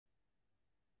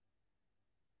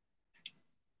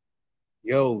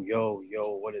Yo,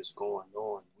 what is going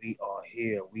on? We are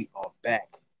here. We are back.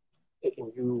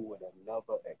 Hitting you with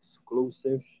another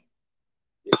exclusive.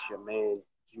 It's your man,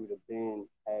 Judah Ben,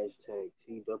 hashtag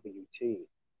TWT.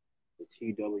 The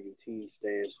TWT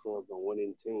stands for the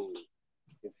winning team.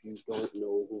 If you don't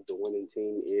know who the winning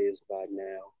team is by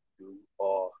now, you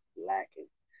are lacking.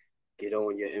 Get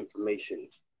on your information.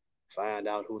 Find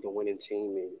out who the winning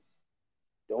team is.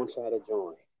 Don't try to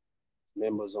join.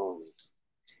 Members only.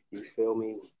 You feel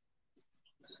me?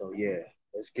 So yeah,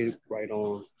 let's get right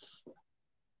on.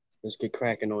 Let's get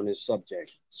cracking on this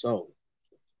subject. So,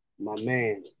 my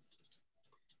man,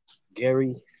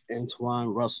 Gary Antoine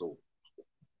Russell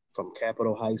from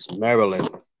Capitol Heights, Maryland,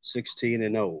 16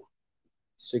 and 0,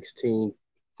 16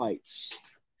 fights,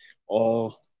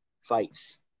 all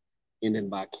fights ending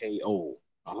by KO,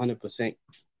 100%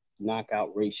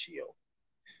 knockout ratio.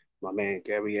 My man,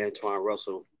 Gary Antoine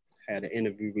Russell, had an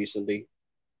interview recently,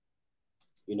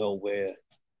 where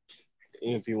the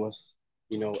interviewer,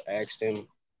 asked him,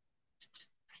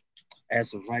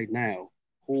 as of right now,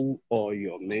 who are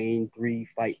your main three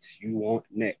fights you want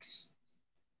next?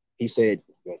 He said,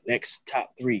 your next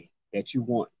top three that you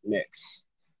want next.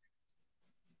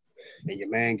 And your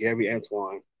man, Gary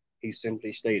Antoine, he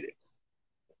simply stated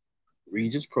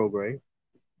Regis Prograis,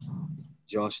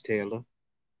 Josh Taylor,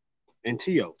 and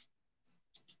Tio.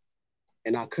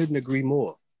 And I couldn't agree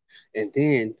more. And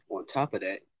then on top of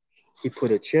that, he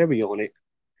put a cherry on it.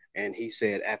 And he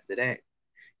said after that,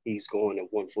 he's going to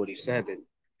 147.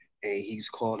 And he's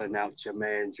calling out your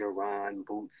man, Jerron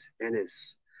Boots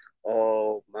Ennis.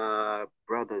 Oh, my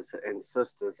brothers and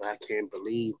sisters, I can't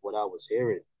believe what I was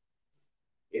hearing.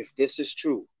 If this is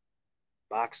true,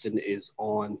 boxing is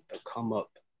on the come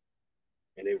up,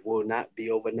 and it will not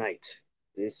be overnight.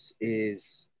 This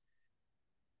is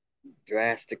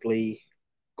drastically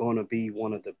going to be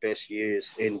one of the best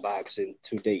years in boxing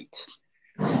to date.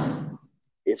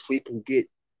 If we can get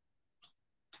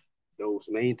those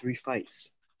main three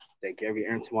fights that Gary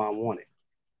Antoine wanted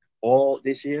all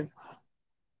this year,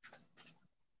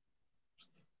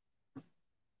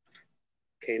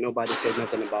 can't nobody say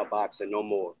nothing about boxing no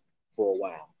more for a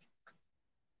while.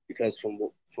 Because from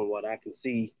what I can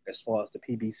see, as far as the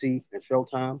PBC and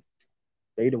Showtime,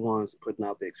 they the ones putting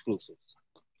out the exclusives.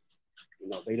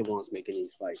 They the ones making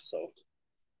these fights. So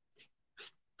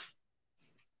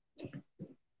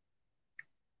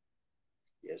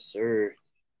yes, sir.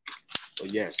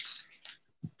 But yes,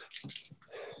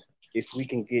 if we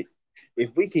can get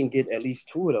if we can get at least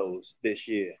two of those this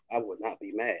year, I would not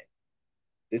be mad.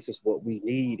 This is what we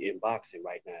need in boxing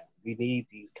right now. We need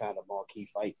these kind of marquee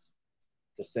fights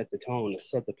to set the tone, to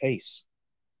set the pace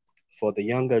for the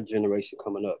younger generation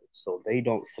coming up, so they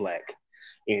don't slack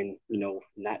in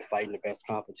not fighting the best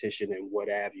competition and what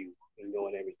have you and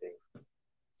doing everything.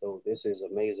 So this is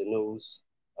amazing news.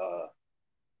 Uh,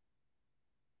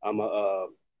 I'm a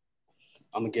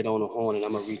I'm gonna get on the horn and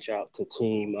I'm gonna reach out to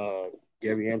Team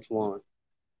Gary Antoine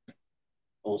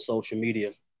on social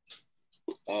media.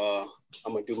 Uh,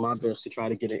 I'm gonna do my best to try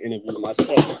to get an interview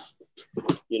myself,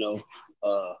 you know,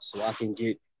 so I can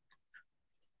get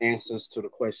answers to the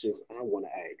questions I want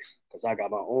to ask because I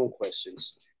got my own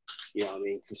questions.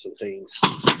 To some things,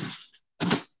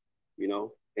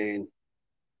 and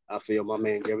I feel my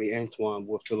man Gary Antoine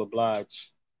will feel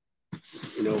obliged,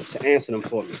 to answer them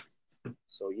for me.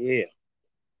 So yeah,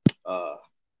 uh,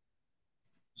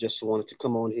 just wanted to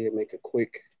come on here and make a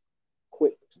quick,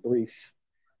 brief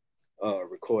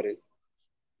recording.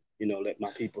 Let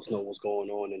my peoples know what's going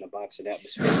on in the boxing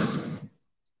atmosphere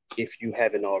if you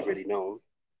haven't already known.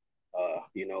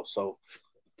 So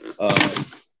uh,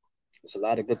 it's a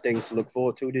lot of good things to look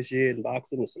forward to this year in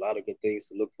boxing. It's a lot of good things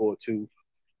to look forward to,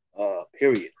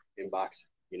 period, in boxing.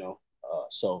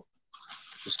 So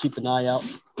just keep an eye out.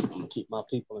 I'm gonna keep my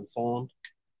people informed.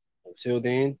 Until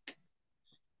then,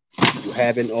 if you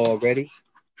haven't already,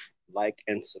 like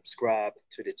and subscribe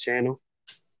to the channel.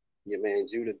 Your man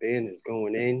Judah Ben is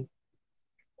going in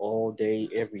all day,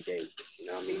 every day.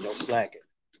 No slacking.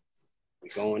 We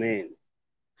going in.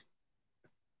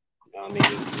 You know what I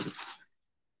mean?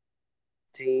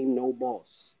 Team, no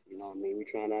boss. We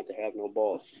try not to have no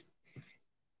boss.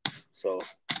 So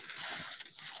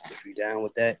if you're down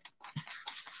with that,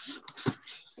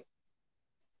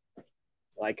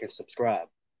 like and subscribe.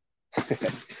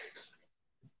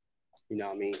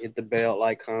 Hit the bell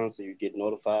icon so you get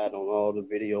notified on all the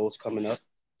videos coming up.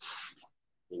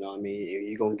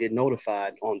 You're gonna get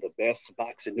notified on the best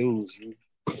boxing news you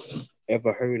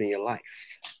ever heard in your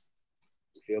life.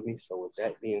 You feel me? So with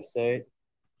that being said,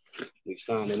 we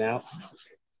signing out.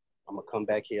 I'm gonna come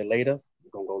back here later.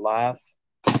 We're gonna go live.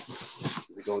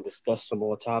 We're gonna discuss some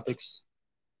more topics.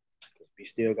 We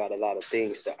still got a lot of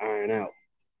things to iron out.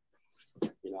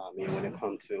 You know what I mean? When it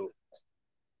comes to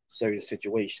certain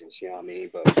situations, you know what I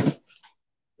mean? But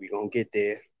we gonna get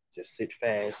there. Just sit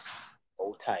fast,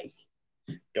 hold tight,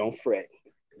 don't fret.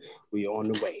 We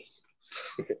on the way.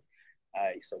 All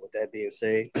right. So with that being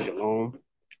said, shalom.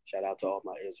 Shout out to all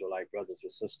my Israelite brothers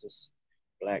and sisters,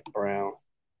 Black, Brown,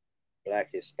 Black,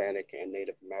 Hispanic, and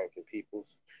Native American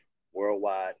peoples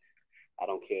worldwide. I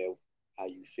don't care how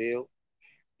you feel.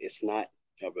 It's not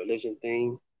a religion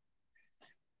thing.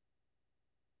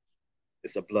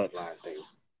 It's a bloodline thing.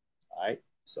 All right.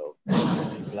 So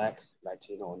Black,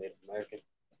 Latino, or Native American,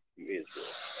 you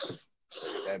Israel.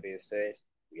 So with that being said,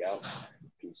 we out.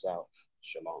 Peace out.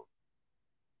 Shalom.